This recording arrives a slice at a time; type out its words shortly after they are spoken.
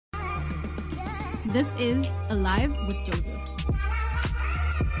This is Alive with Joseph.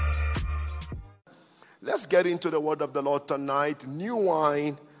 Let's get into the word of the Lord tonight. New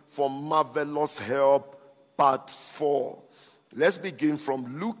wine for marvelous help, part 4. Let's begin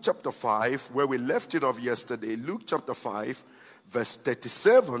from Luke chapter 5, where we left it off yesterday. Luke chapter 5, verse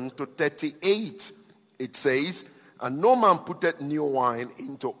 37 to 38. It says, "And no man putteth new wine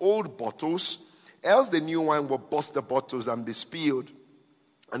into old bottles, else the new wine will burst the bottles and be spilled,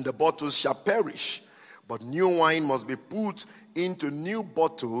 and the bottles shall perish. But new wine must be put into new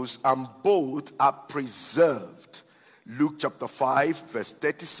bottles, and both are preserved." Luke chapter 5, verse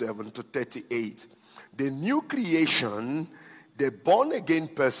 37 to 38. The new creation, the born-again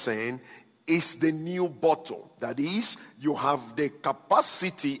person, is the new bottle. That is, you have the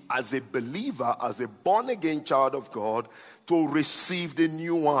capacity as a believer, as a born-again child of God, to receive the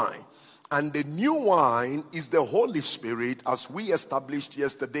new wine. And the new wine is the Holy Spirit, as we established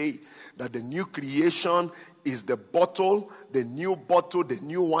yesterday, that the new creation is the bottle, the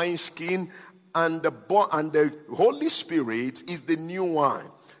new wine skin, and the Holy Spirit is the new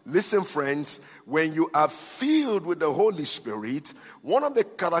wine. Listen, friends, when you are filled with the Holy Spirit, one of the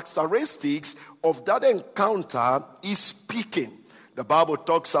characteristics of that encounter is speaking. The Bible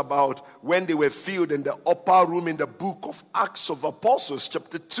talks about when they were filled in the upper room in the book of Acts of Apostles,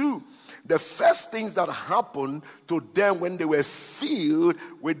 chapter 2. The first things that happened to them when they were filled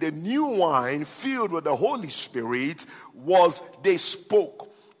with the new wine, filled with the Holy Spirit, was they spoke.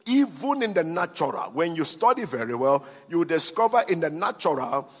 Even in the natural, when you study very well, you discover in the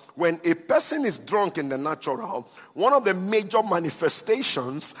natural, when a person is drunk in the natural, one of the major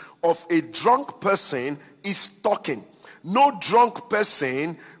manifestations of a drunk person is talking. No drunk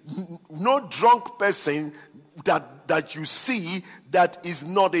person that you see that is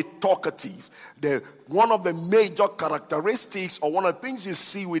not a talkative. One of the major characteristics, or one of the things you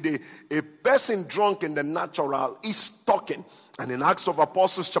see with a person drunk in the natural, is talking. And in Acts of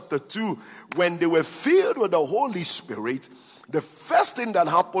Apostles chapter 2, when they were filled with the Holy Spirit, the first thing that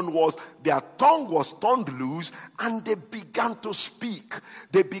happened was their tongue was turned loose and they began to speak.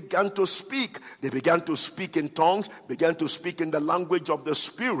 They began to speak in tongues, began to speak in the language of the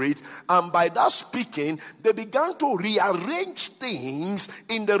Spirit. And by that speaking, they began to rearrange things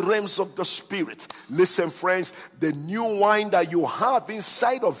in the realms of the Spirit. Listen, friends, the new wine that you have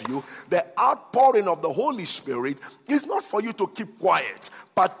inside of you, the outpouring of the Holy Spirit, is not for you to keep quiet,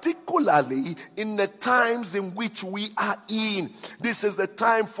 particularly in the times in which we are in. This is the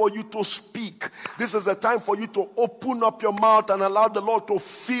time for you to speak. This is the time for you to open up your mouth and allow the Lord to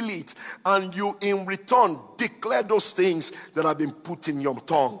fill it, and you in return declare those things that have been put in your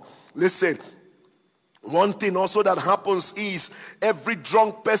tongue. Listen, one thing also that happens is every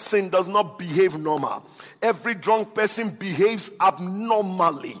drunk person does not behave normal. Every drunk person behaves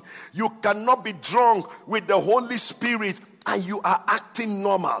abnormally. You cannot be drunk with the Holy Spirit and you are acting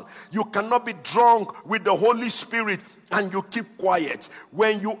normal. You cannot be drunk with the Holy Spirit and you keep quiet.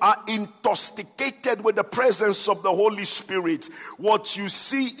 When you are intoxicated with the presence of the Holy Spirit, what you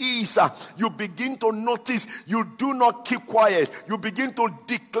see is you begin to notice you do not keep quiet. You begin to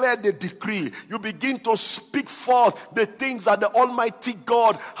declare the decree. You begin to speak forth the things that the Almighty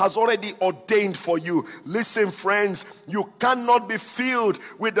God has already ordained for you. Listen, friends, you cannot be filled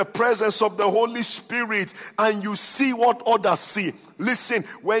with the presence of the Holy Spirit and you see what others see. Listen,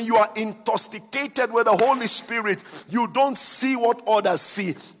 when you are intoxicated with the Holy Spirit, you don't see what others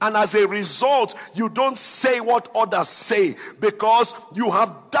see. And as a result, you don't say what others say, because you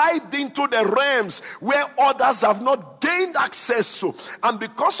have dived into the realms where others have not gained access to. And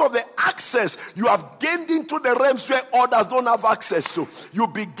because of the access you have gained into the realms where others don't have access to, you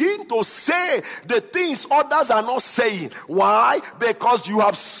begin to say the things others are not saying. Why? Because you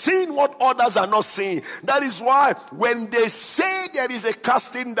have seen what others are not seeing. That is why when they say there is a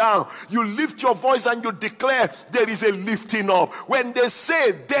casting down, you lift your voice and you declare there is a lifting up. When they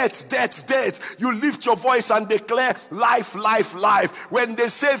say death, you lift your voice and declare life. When they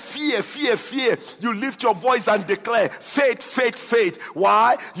say fear, you lift your voice and declare faith.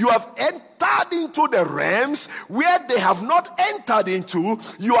 Why? You have entered into the realms where they have not entered into.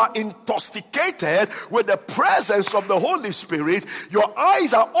 You are intoxicated with the presence of the Holy Spirit. Your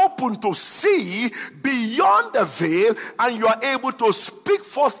eyes are open to see beyond the veil, and you are able to speak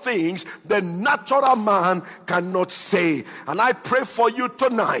for things the natural man cannot say. And I pray for you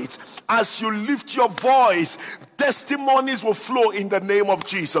tonight, as you lift your voice, testimonies will flow in the name of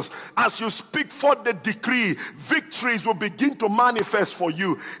Jesus. As you speak forth the decree, victories will begin to manifest for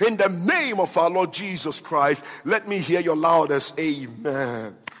you in the name of our Lord Jesus Christ. Let me hear your loudest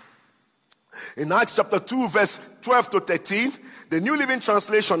amen. In Acts chapter 2 verse 12 to 13, The New Living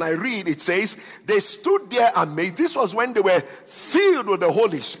Translation I read, it says, they stood there amazed. This was when they were filled with the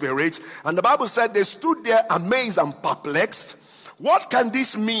Holy Spirit. And the Bible said they stood there amazed and perplexed. What can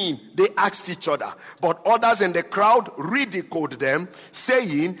this mean? They asked each other. But others in the crowd ridiculed them,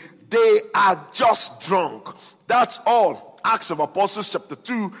 saying, they are just drunk. That's all. Acts of Apostles chapter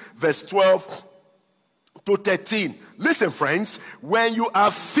 2, verse 12 to 13. Listen, friends, when you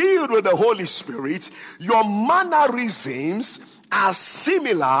are filled with the Holy Spirit, your mannerisms are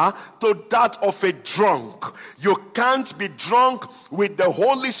similar to that of a drunk. You can't be drunk with the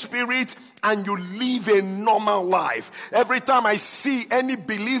Holy Spirit and you live a normal life. Every time I see any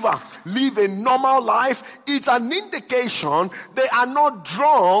believer live a normal life, it's an indication they are not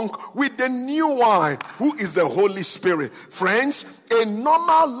drunk with the new wine, who is the Holy Spirit. Friends, a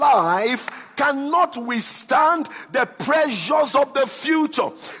normal life cannot withstand the pressures of the future.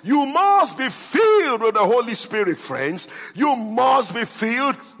 You must be filled with the Holy Spirit, friends. You must be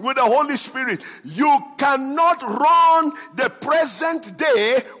filled with the Holy Spirit. You cannot run the present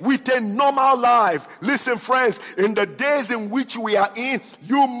day with a normal life. Listen, friends, in the days in which we are in,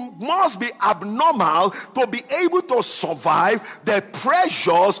 you must be abnormal to be able to survive the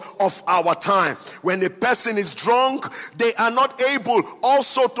pressures of our time. When a person is drunk, they are not able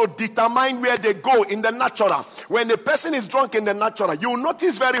also to determine where they go in the natural. When a person is drunk in the natural, you will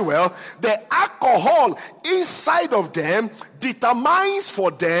notice very well the alcohol inside of them determines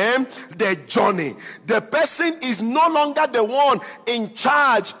for them their journey. The person is no longer the one in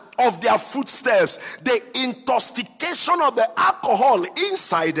charge of their footsteps. The intoxication of the alcohol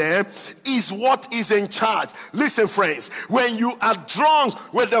inside them is what is in charge. Listen, friends, when you are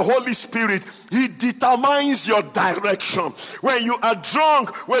drunk with the Holy Spirit, He determines your direction. When you are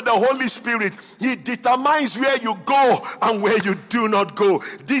drunk with the Holy Spirit, He determines where you go and where you do not go.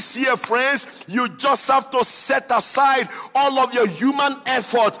 This year, friends, you just have to set aside all of your human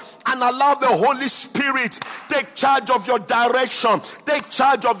effort and allow the Holy Spirit take charge of your direction, take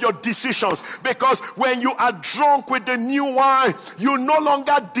charge of your decisions. Because when you are drunk with the new wine, you no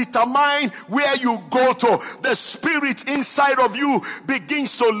longer determine where you go to. The Spirit inside of you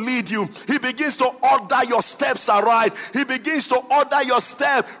begins to lead you. He begins to order your steps aright. He begins to order your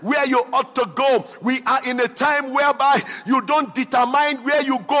step where you ought to go. We are in a time whereby you don't determine where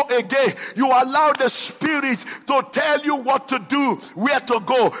you go again. You allow the Spirit to tell you what to do, where to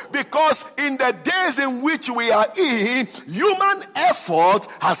go. Because in the days in which we are in, human effort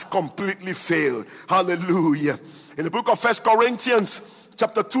has completely failed. Hallelujah. In the book of 1 Corinthians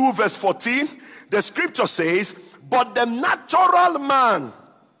chapter 2 verse 14, the scripture says, but the natural man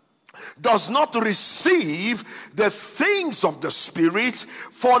does not receive the things of the Spirit,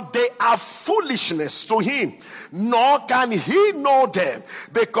 for they are foolishness to him, nor can he know them,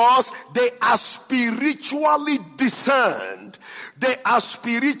 because they are spiritually discerned. They are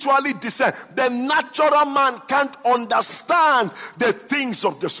spiritually discerned. The natural man can't understand the things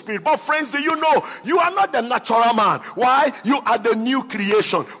of the Spirit. But friends, do you know you are not the natural man? Why? You are the new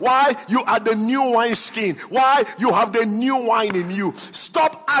creation. Why? You are the new wineskin. Why? You have the new wine in you.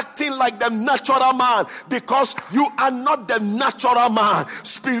 Stop acting like the natural man, because you are not the natural man.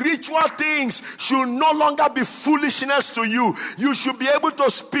 Spiritual things should no longer be foolishness to you. You should be able to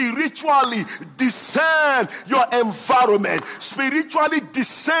spiritually discern your environment. Spiritually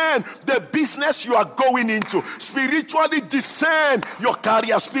discern the business you are going into. Spiritually discern your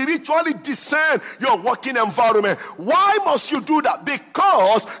career. Spiritually discern your working environment. Why must you do that?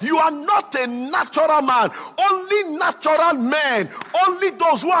 Because you are not a natural man. Only natural men, only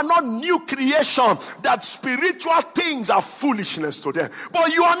those who are not new creation, that spiritual things are foolishness to them.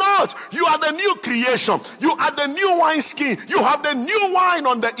 But you are not. You are the new creation. You are the new wineskin. You have the new wine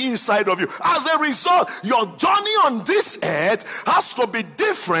on the inside of you. As a result, your journey on this earth has to be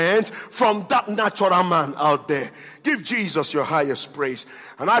different from that natural man out there. Give Jesus your highest praise.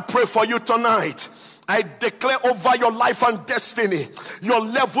 And I pray for you tonight. I declare over your life and destiny, your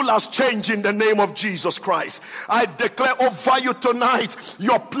level has changed in the name of Jesus Christ. I declare over you tonight,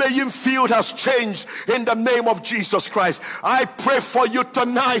 your playing field has changed in the name of Jesus Christ. I pray for you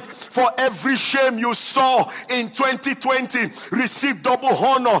tonight, for every shame you saw in 2020, receive double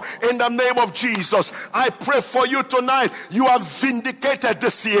honor in the name of Jesus. I pray for you tonight, you are vindicated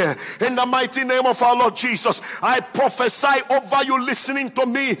this year in the mighty name of our Lord Jesus. I prophesy over you listening to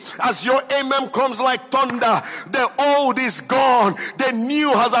me as your amen comes like thunder. The old is gone, the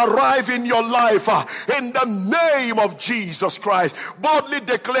new has arrived in your life. In the name of Jesus Christ, boldly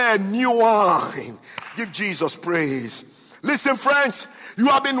declare new wine. Give Jesus praise. Listen, friends, you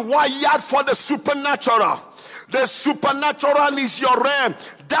have been wired for the supernatural. The supernatural is your realm.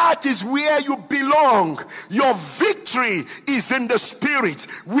 that is where you belong. Your victory is in the spirit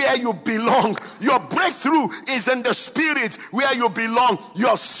where you belong. Your breakthrough is in the spirit where you belong.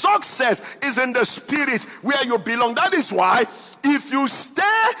 Your success is in the spirit where you belong. That is why if you stay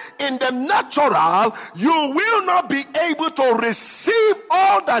in the natural, you will not be able to receive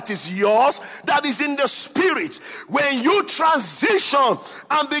all that is yours, that is in the spirit. When you transition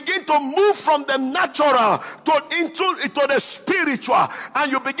and begin to move from the natural into the spiritual,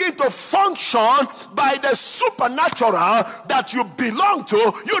 and you begin to function by the supernatural that you belong to,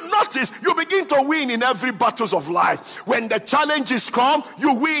 you notice you begin to win in every battles of life. When the challenges come,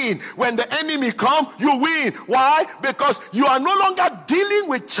 you win. When the enemy come, you win. Why? Because you are no longer dealing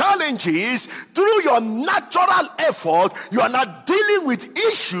with challenges through your natural effort. You are not dealing with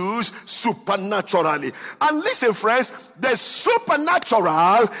issues supernaturally. And listen, friends, the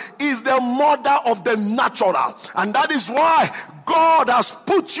supernatural is the mother of the natural. And that is why God has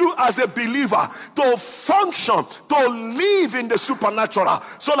put you as a believer to function, to live in the supernatural,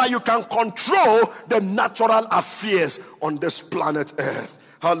 so that you can control the natural affairs on this planet Earth.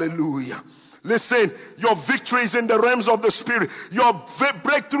 Hallelujah. Listen, your victory is in the realms of the spirit. Your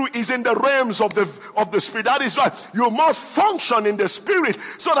breakthrough is in the realms of the spirit. That is why you must function in the spirit,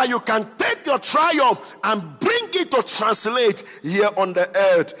 so that you can take your triumph and bring it to translate here on the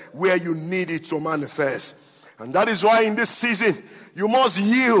earth where you need it to manifest. And that is why in this season you must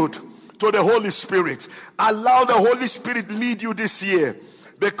yield to the Holy Spirit. Allow the Holy Spirit lead you this year.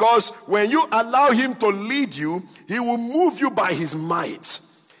 Because when you allow him to lead you, he will move you by his might.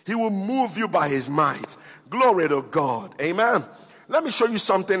 He will move you by his might. Glory to God. Amen. Let me show you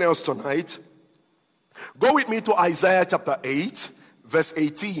something else tonight. Go with me to Isaiah chapter 8, verse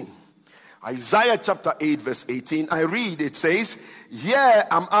 18. Isaiah chapter 8, verse 18. I read, it says, Here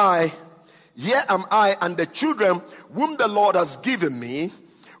am I, and the children whom the Lord has given me.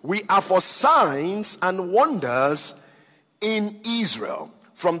 We are for signs and wonders in Israel,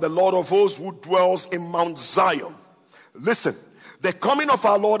 from the Lord of hosts who dwells in Mount Zion. Listen. The coming of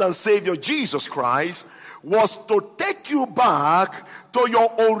our Lord and Savior Jesus Christ was to take you back to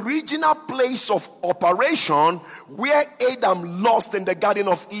your original place of operation, where Adam lost in the Garden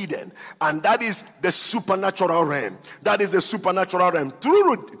of Eden. And that is the supernatural realm. That is the supernatural realm.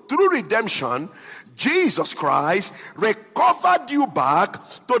 Through redemption, Jesus Christ recovered you back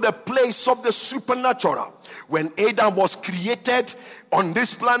to the place of the supernatural. When Adam was created on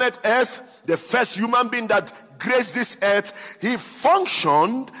this planet Earth, the first human being that graced this earth, he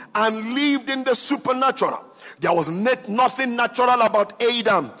functioned and lived in the supernatural. There was nothing natural about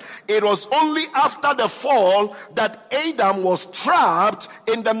Adam. It was only after the fall that Adam was trapped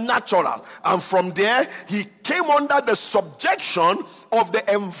in the natural. And from there, he came under the subjection of the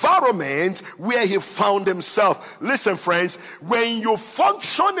environment where he found himself. Listen, friends, when you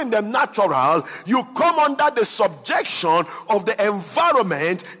function in the natural, you come under the subjection of the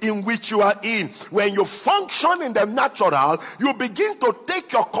environment in which you are in. When you function in the natural, you begin to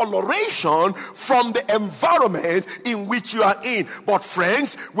take your coloration from the environment in which you are in. But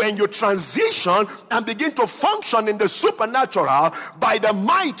friends, when you transition and begin to function in the supernatural by the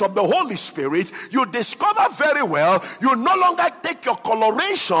might of the Holy Spirit, you discover very well you no longer take your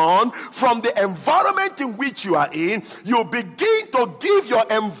coloration from the environment in which you are in. You begin to give your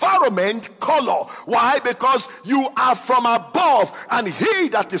environment color. Why? Because you are from above, and he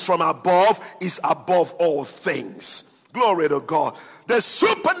that is from above is above all things. Glory to God. The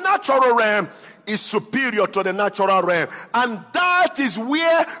supernatural realm is superior to the natural realm, and that is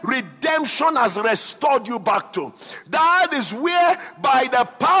where redemption has restored you back to. That is where, by the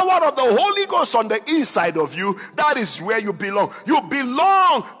power of the Holy Ghost on the inside of you, that is where you belong. You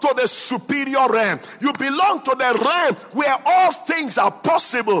belong to the superior realm. You belong to the realm where all things are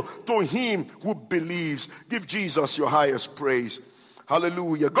possible to him who believes. Give Jesus your highest praise.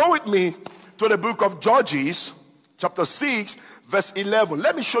 Hallelujah. Go with me to the book of Judges, chapter 6, verse 11.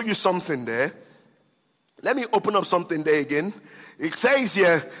 Let me show you something there. Let me open up something there again. It says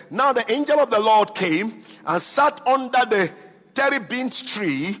here, now the angel of the Lord came and sat under the terebinth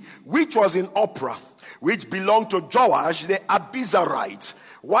tree, which was in Ophrah, which belonged to Joash the Abiezrite,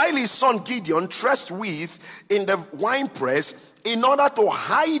 while his son Gideon threshed wheat in the winepress in order to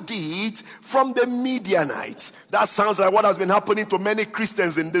hide it from the Midianites. That sounds like what has been happening to many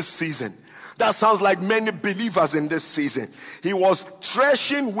Christians in this season. That sounds like many believers in this season. He was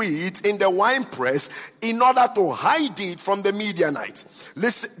threshing wheat in the winepress in order to hide it from the Midianites.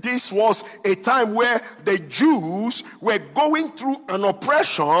 This was a time where the Jews were going through an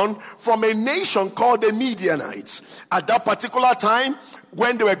oppression from a nation called the Midianites. At that particular time,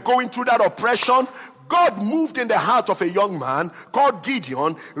 when they were going through that oppression, God moved in the heart of a young man called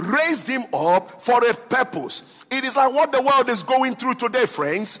Gideon, raised him up for a purpose. It is like what the world is going through today,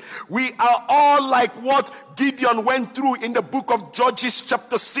 friends. We are all like what Gideon went through in the book of Judges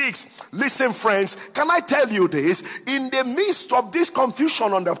chapter 6. Listen, friends, can I tell you this? In the midst of this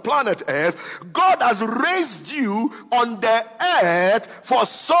confusion on the planet Earth, God has raised you on the earth for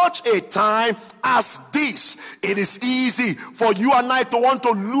such a time as this. It is easy for you and I to want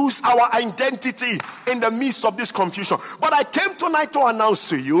to lose our identity in the midst of this confusion. But I came tonight to announce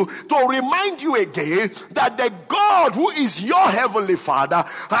to you, to remind you again, that the God who is your heavenly Father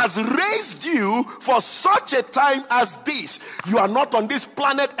has raised you for such a time as this. You are not on this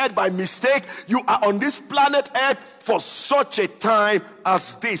planet Earth by mistake. You are on this planet Earth for such a time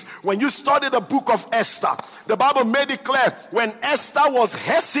as this. When you study the book of Esther, the Bible made it clear when Esther was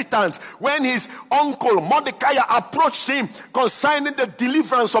hesitant, when his uncle Mordecai approached him concerning the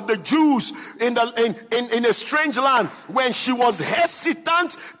deliverance of the Jews in a strange land, when she was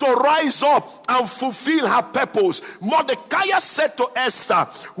hesitant to rise up and fulfill her purpose, Mordecai said to Esther,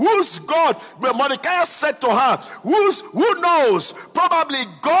 whose God? Mordecai said to her, who knows? Probably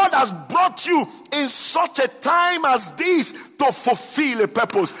God has brought you in such a time as this to fulfill a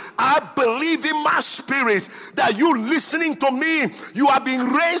purpose. I believe in my spirit that you listening to me, you are being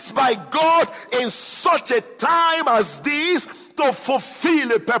raised by God in such a time as this to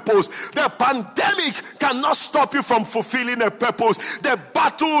fulfill a purpose. The pandemic cannot stop you from fulfilling a purpose. The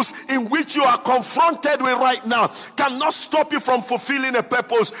battles in which you are confronted with right now cannot stop you from fulfilling a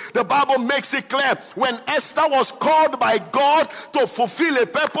purpose. The Bible makes it clear when Esther was called by God to fulfill a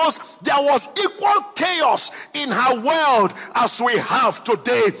purpose, there was equal chaos in her world as we have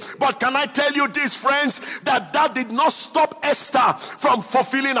today. But can I tell you this, friends, that did not stop Esther from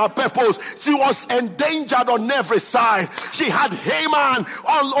fulfilling her purpose. She was endangered on every side. She had Haman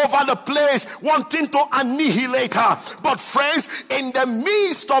all over the place wanting to annihilate her. But friends, in the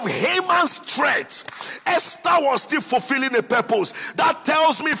midst of Haman's threats, Esther was still fulfilling a purpose. That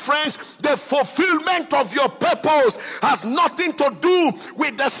tells me, friends, the fulfillment of your purpose has nothing to do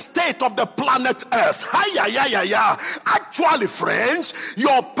with the state of the planet Earth. Actually, friends,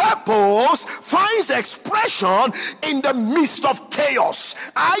 your purpose finds expression in the midst of chaos.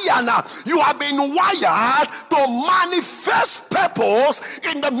 You have been wired to manifest purpose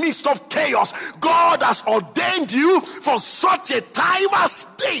in the midst of chaos. God has ordained you for such a time as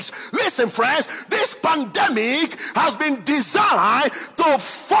this. Listen, friends, this pandemic has been designed to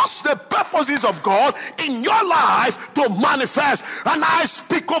force the purposes of God in your life to manifest. And I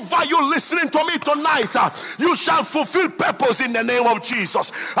speak over you listening to me tonight. You shall fulfill purpose in the name of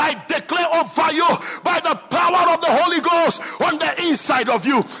Jesus. I declare over you by the power of the Holy Ghost on the inside of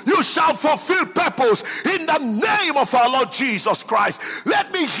you, you shall fulfill purpose in the name of our Lord Jesus Christ.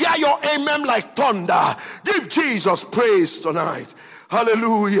 Let me hear your amen like thunder. Give Jesus praise tonight.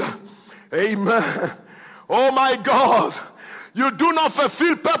 Hallelujah. Amen. Oh my God, you do not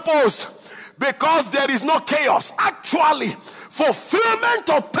fulfill purpose because there is no chaos. Actually, fulfillment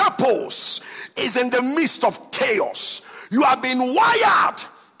of purpose is in the midst of chaos. You have been wired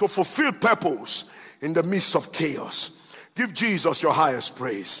to fulfill purpose in the midst of chaos. Give Jesus your highest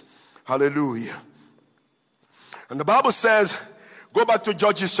praise. Hallelujah. And the Bible says, go back to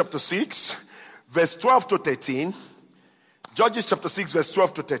Judges chapter 6, verse 12 to 13. Judges chapter 6, verse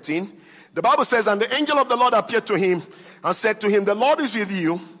 12 to 13. The Bible says, and the angel of the Lord appeared to him and said to him, the Lord is with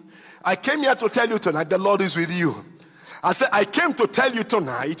you. I came here to tell you tonight, the Lord is with you. I said, I came to tell you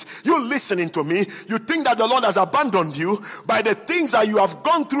tonight, you listening to me, you think that the Lord has abandoned you by the things that you have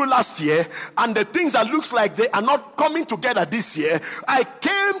gone through last year and the things that looks like they are not coming together this year. I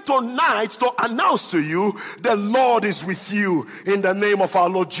came tonight to announce to you, the Lord is with you in the name of our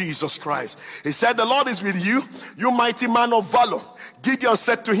Lord Jesus Christ. He said, the Lord is with you, you mighty man of valor. Gideon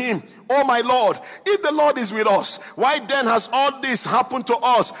said to him, oh my Lord, if the Lord is with us, why then has all this happened to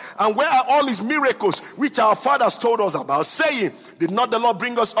us? And where are all his miracles which our fathers told us about, saying, did not the Lord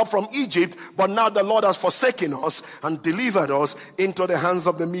bring us up from Egypt? But now the Lord has forsaken us and delivered us into the hands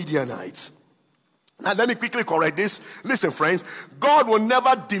of the Midianites. Now let me quickly correct this. Listen, friends, God will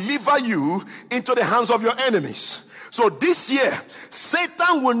never deliver you into the hands of your enemies. So this year,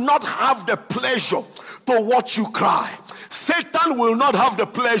 Satan will not have the pleasure to watch you cry. Satan will not have the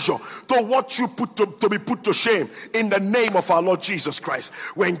pleasure to watch you to be put to shame in the name of our Lord Jesus Christ.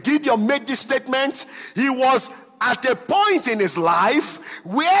 When Gideon made this statement, he was at a point in his life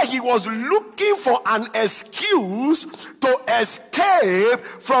where he was looking for an excuse to escape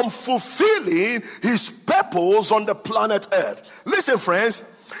from fulfilling his purpose on the planet Earth. Listen, friends,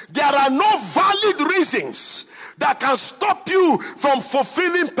 there are no valid reasons that can stop you from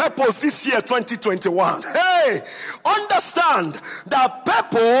fulfilling purpose this year, 2021. Hey, understand that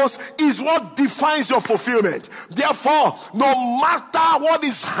purpose is what defines your fulfillment. Therefore, no matter what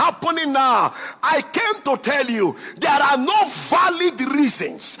is happening now, I came to tell you there are no valid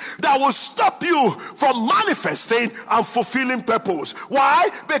reasons that will stop you from manifesting and fulfilling purpose. Why?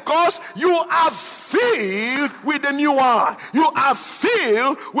 Because you are filled with the new wine. You are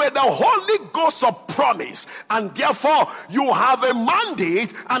filled with the Holy Ghost of promise, and therefore you have a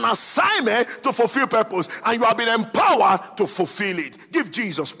mandate, an assignment to fulfill purpose, and you have been empowered to fulfill it. Give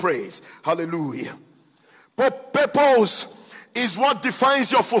Jesus praise. Hallelujah. But purpose is what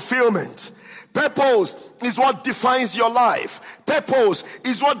defines your fulfillment. Purpose is what defines your life. Purpose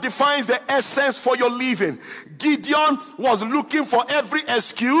is what defines the essence for your living. Gideon was looking for every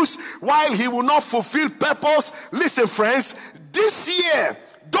excuse why he will not fulfill purpose. Listen, friends, this year,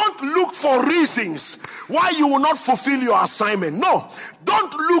 don't look for reasons why you will not fulfill your assignment. No,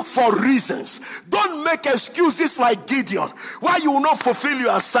 don't look for reasons. Don't make excuses like Gideon why you will not fulfill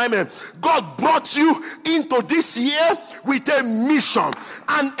your assignment. God brought you into this year with a mission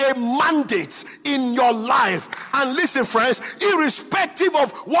and a mandate in your life. And listen, friends, irrespective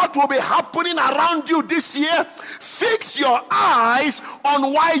of what will be happening around you this year, fix your eyes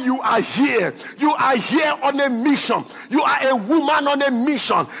on why you are here. You are here on a mission. You are a woman on a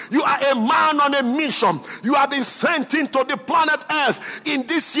mission. You are a man on a mission. You have been sent into the planet Earth in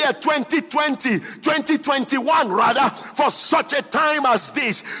this year 2021 rather, for such a time as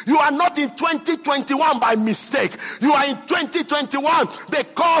this. You are not in 2021 by mistake. You are in 2021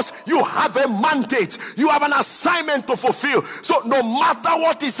 because you have a mandate. You have an assignment to fulfill. So no matter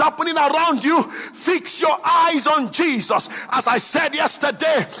what is happening around you, fix your eyes on Jesus. As I said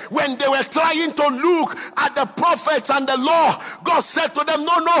yesterday, when they were trying to look at the prophets and the law, God said to them,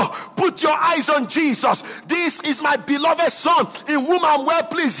 no, put your eyes on Jesus. This is my beloved son, in whom I'm well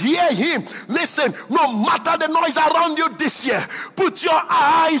pleased. Hear him. Listen, no matter the noise around you this year, put your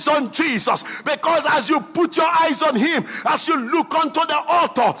eyes on Jesus, because as you put your eyes on him, as you look unto the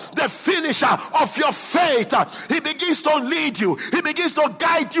author, the finisher of your faith, he begins to lead you. He begins to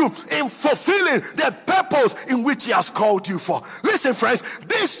guide you in fulfilling the purpose in which he has called you for. Listen, friends,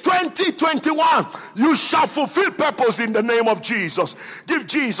 this 2021, you shall fulfill purpose in the name of Jesus. Give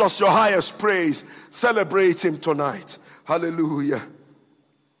Jesus your highest praise. Celebrate him tonight. Hallelujah.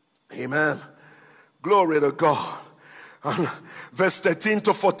 Amen. Glory to God. And verse 13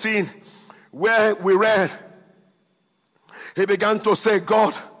 to 14, where we read, he began to say,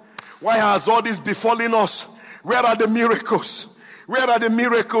 God, why has all this befallen us? Where are the miracles? Where are the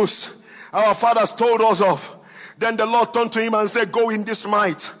miracles our fathers told us of? Then the Lord turned to him and said, go in this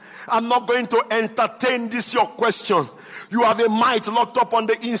might. I'm not going to entertain this your question. You have a might locked up on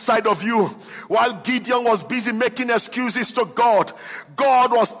the inside of you. While Gideon was busy making excuses to God,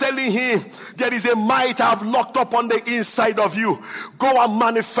 God was telling him, there is a might I have locked up on the inside of you. Go and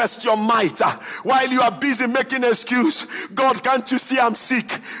manifest your might. While you are busy making excuse, God, can't you see I'm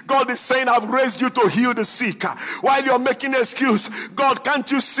sick? God is saying, I've raised you to heal the sick. While you're making excuse, God, can't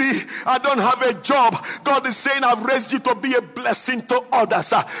you see I don't have a job? God is saying, I've raised you to be a blessing to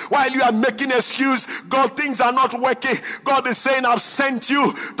others. While you are making excuse, God, things are not working. God is saying, I've sent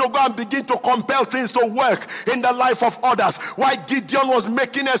you to go and begin to compel things to work in the life of others. While Gideon was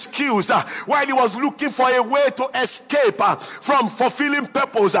making excuse, while he was looking for a way to escape from fulfilling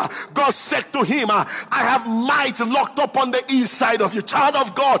purpose, God said to him, I have might locked up on the inside of you. Child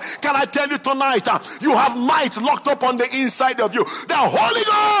of God, can I tell you tonight, you have might locked up on the inside of you. The Holy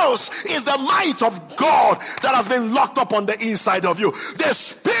Ghost is the might of God that has been locked up on the inside of you. The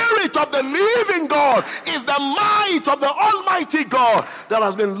Spirit of the living God is the might of the Almighty God that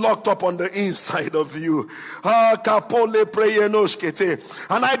has been locked up on the inside of you. And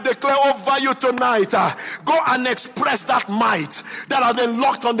I declare over you tonight, go and express that might that has been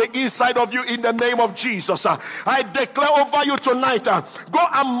locked on the inside of you in the name of Jesus. I declare over you tonight, go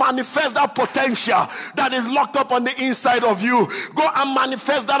and manifest that potential that is locked up on the inside of you. Go and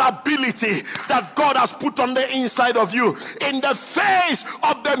manifest that ability that God has put on the inside of you. In the face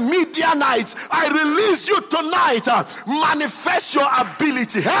of the Midianites, I release you tonight. Manifest your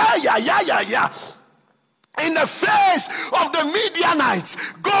ability. Hey, yeah. In the face of the Midianites,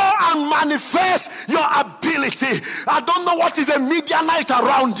 go and manifest your ability. I don't know what is a Midianite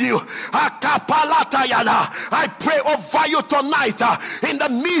around you. I pray over you tonight, in the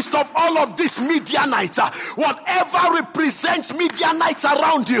midst of all of these Midianites, whatever represents Midianites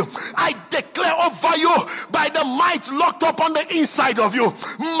around you, I declare over you, by the might locked up on the inside of you,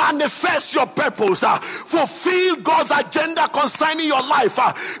 manifest your purpose, fulfill God's agenda concerning your life,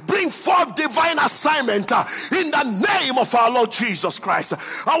 bring forth divine assignment in the name of our Lord Jesus Christ.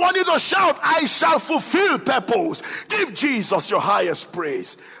 I want you to shout, I shall fulfill purpose. Give Jesus your highest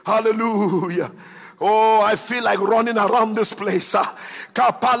praise. Hallelujah. Oh, I feel like running around this place.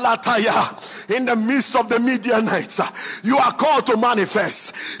 Kapalataya. In the midst of the Midianites, you are called to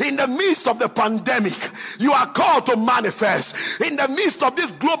manifest. In the midst of the pandemic, you are called to manifest. In the midst of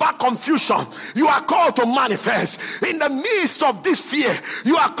this global confusion, you are called to manifest. In the midst of this fear,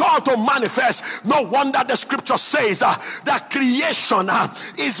 you are called to manifest. No wonder the scripture says that creation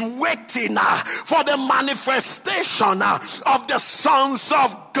is waiting for the manifestation of the sons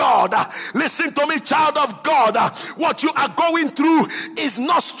of God. Listen to me, child of God. What you are going through is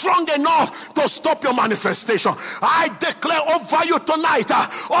not strong enough to stop your manifestation. I declare over you tonight,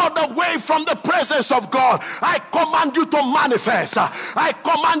 all the way from the presence of God, I command you to manifest. I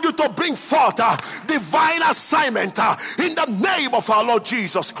command you to bring forth divine assignment in the name of our Lord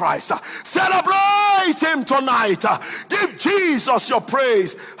Jesus Christ. Celebrate him tonight. Give Jesus your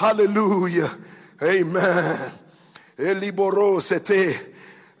praise. Hallelujah. Amen. Eliborosete.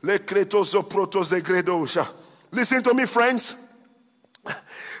 Listen to me, friends.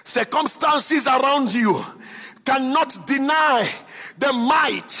 Circumstances around you cannot deny the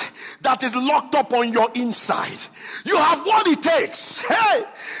might that is locked up on your inside. You have what it takes. Hey,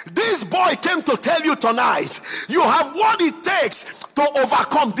 this boy came to tell you tonight, you have what it takes to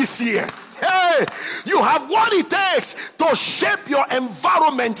overcome this year. Hey, you have what it takes to shape your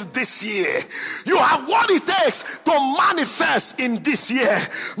environment this year. You have what it takes to manifest in this year.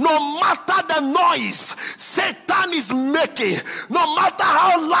 No matter the noise Satan is making, no matter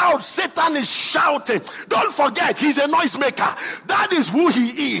how loud Satan is shouting, don't forget he's a noisemaker. That is who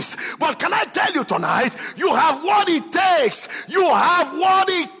he is. But can I tell you tonight, you have what it takes. You have what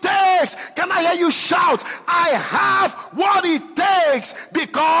it takes. Can I hear you shout, I have what it takes,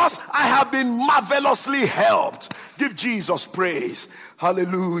 because I have been marvelously helped. Give Jesus praise.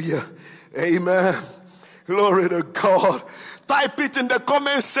 Hallelujah. Amen. Glory to God. Type it in the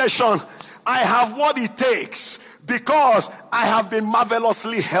comment section. I have what it takes because I have been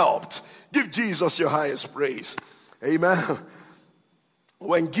marvelously helped. Give Jesus your highest praise. Amen.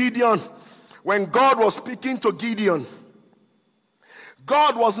 When God was speaking to Gideon,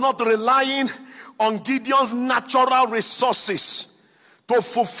 God was not relying on Gideon's natural resources to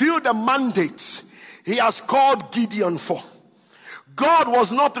fulfill the mandate he has called Gideon for. God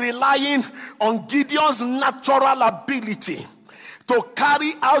was not relying on Gideon's natural ability to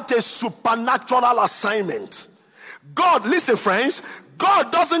carry out a supernatural assignment. God, listen friends,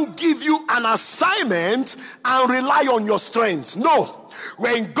 God doesn't give you an assignment and rely on your strength. No.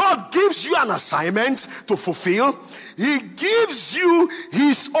 When God gives you an assignment to fulfill, he gives you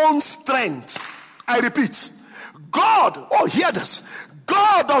his own strength. I repeat, God, hear this.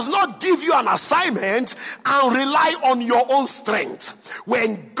 God does not give you an assignment and rely on your own strength.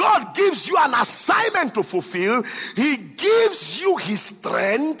 When God gives you an assignment to fulfill, he gives you his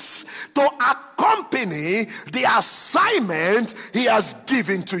strength to accompany the assignment he has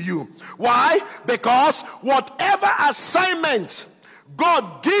given to you. Why? Because whatever assignment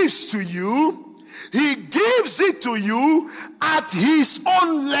God gives to you, he gives it to you at his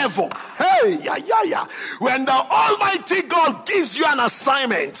own level. Hey, yeah. When the Almighty God gives you an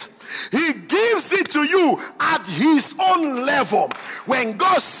assignment, he gives it to you at his own level. When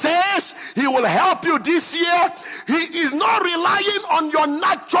God says he will help you this year, he is not relying on your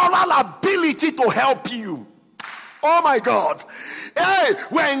natural ability to help you. Oh my God. Hey,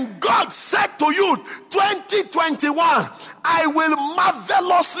 when God said to you, 2021, I will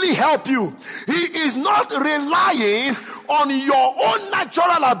marvelously help you, he is not relying on your own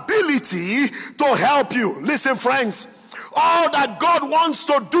natural ability to help you. Listen, friends, all that God wants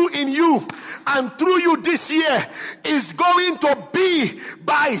to do in you and through you this year is going to be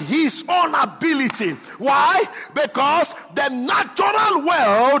by his own ability. Why? Because the natural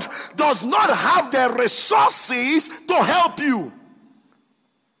world does not have the resources to help you.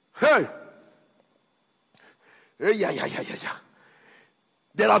 Hey. Yeah.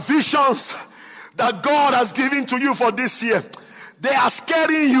 There are visions that God has given to you for this year. They are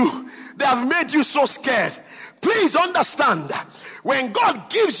scaring you. They have made you so scared. Please understand, when God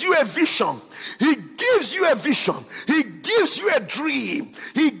gives you a vision, he gives you a vision, he gives you a dream,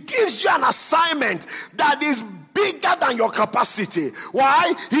 he gives you an assignment that is bigger than your capacity.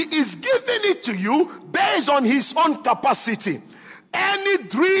 Why? He is giving it to you based on his own capacity. Any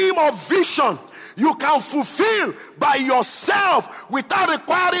dream or vision you can fulfill by yourself without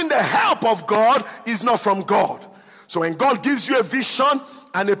requiring the help of God is not from God. So when God gives you a vision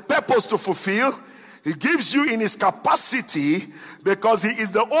and a purpose to fulfill, he gives you in his capacity because he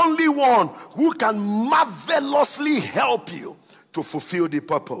is the only one who can marvelously help you to fulfill the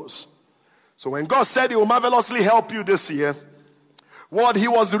purpose. So when God said he will marvelously help you this year, what he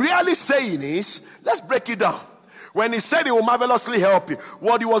was really saying is, let's break it down. When he said he will marvelously help you,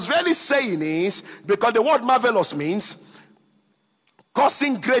 what he was really saying is, because the word marvelous means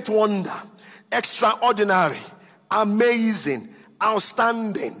causing great wonder, extraordinary, amazing,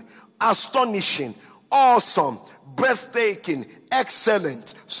 outstanding, astonishing, awesome, breathtaking,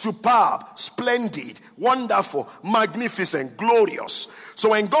 excellent, superb, splendid, wonderful, magnificent, glorious. So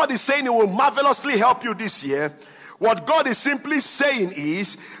when God is saying he will marvelously help you this year, what God is simply saying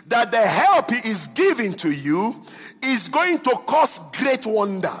is that the help he is giving to you is going to cause great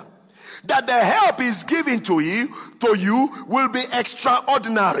wonder. That the help is given to you will be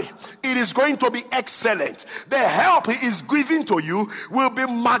extraordinary. It is going to be excellent. The help he is giving to you will be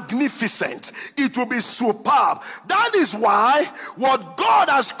magnificent. It will be superb. That is why what God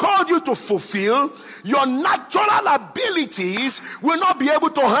has called you to fulfill, your natural abilities will not be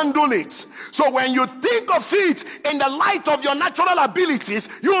able to handle it. So when you think of it in the light of your natural abilities,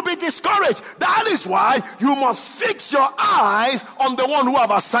 you will be discouraged. That is why you must fix your eyes on the one who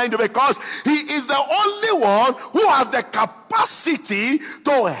have assigned you, because he is the only one who has the capacity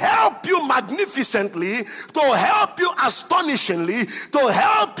to help you magnificently, to help you astonishingly, to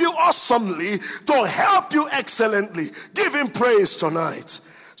help you awesomely, to help you excellently. Give him praise tonight.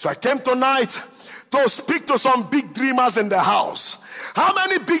 So I came tonight to speak to some big dreamers in the house. How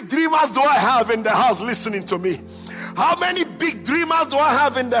many big dreamers do I have in the house listening to me? How many big dreamers do I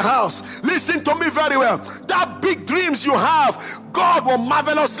have in the house? Listen to me very well. That big dreams you have, God will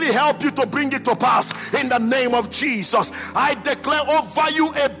marvelously help you to bring it to pass in the name of Jesus. I declare over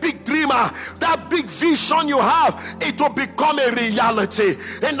you a big dreamer. That big vision you have, it will become a reality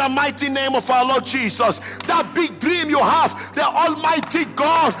in the mighty name of our Lord Jesus. That big dream you have, the Almighty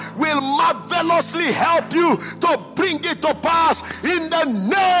God will marvelously help you to bring it to pass in the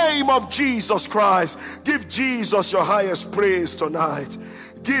name of Jesus Christ. Give Jesus your highest praise tonight.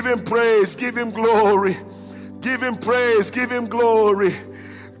 Give him praise, give him glory. Give him praise, give him glory.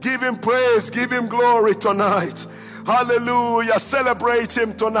 Give him praise, give him glory tonight. Hallelujah. Celebrate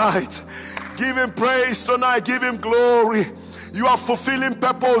him tonight. Give him praise tonight. Give him glory. You are fulfilling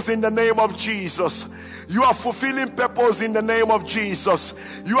purpose in the name of Jesus. You are fulfilling purpose in the name of Jesus.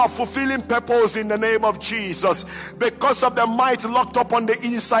 You are fulfilling purpose in the name of Jesus. Because of the might locked up on the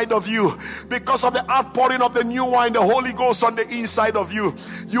inside of you. Because of the outpouring of the new wine, the Holy Ghost on the inside of you.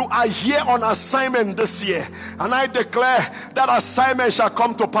 You are here on assignment this year. And I declare that assignment shall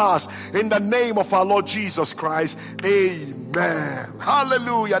come to pass in the name of our Lord Jesus Christ. Amen.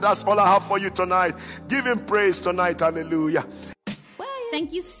 Hallelujah. That's all I have for you tonight. Give him praise tonight. Hallelujah.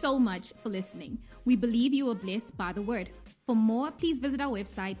 Thank you so much for listening. We believe you were blessed by the word. For more, please visit our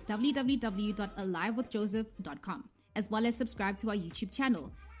website, www.alivewithjoseph.com, as well as subscribe to our YouTube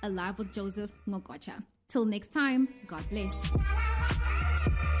channel, Alive with Joseph Ngokocha. Till next time, God bless.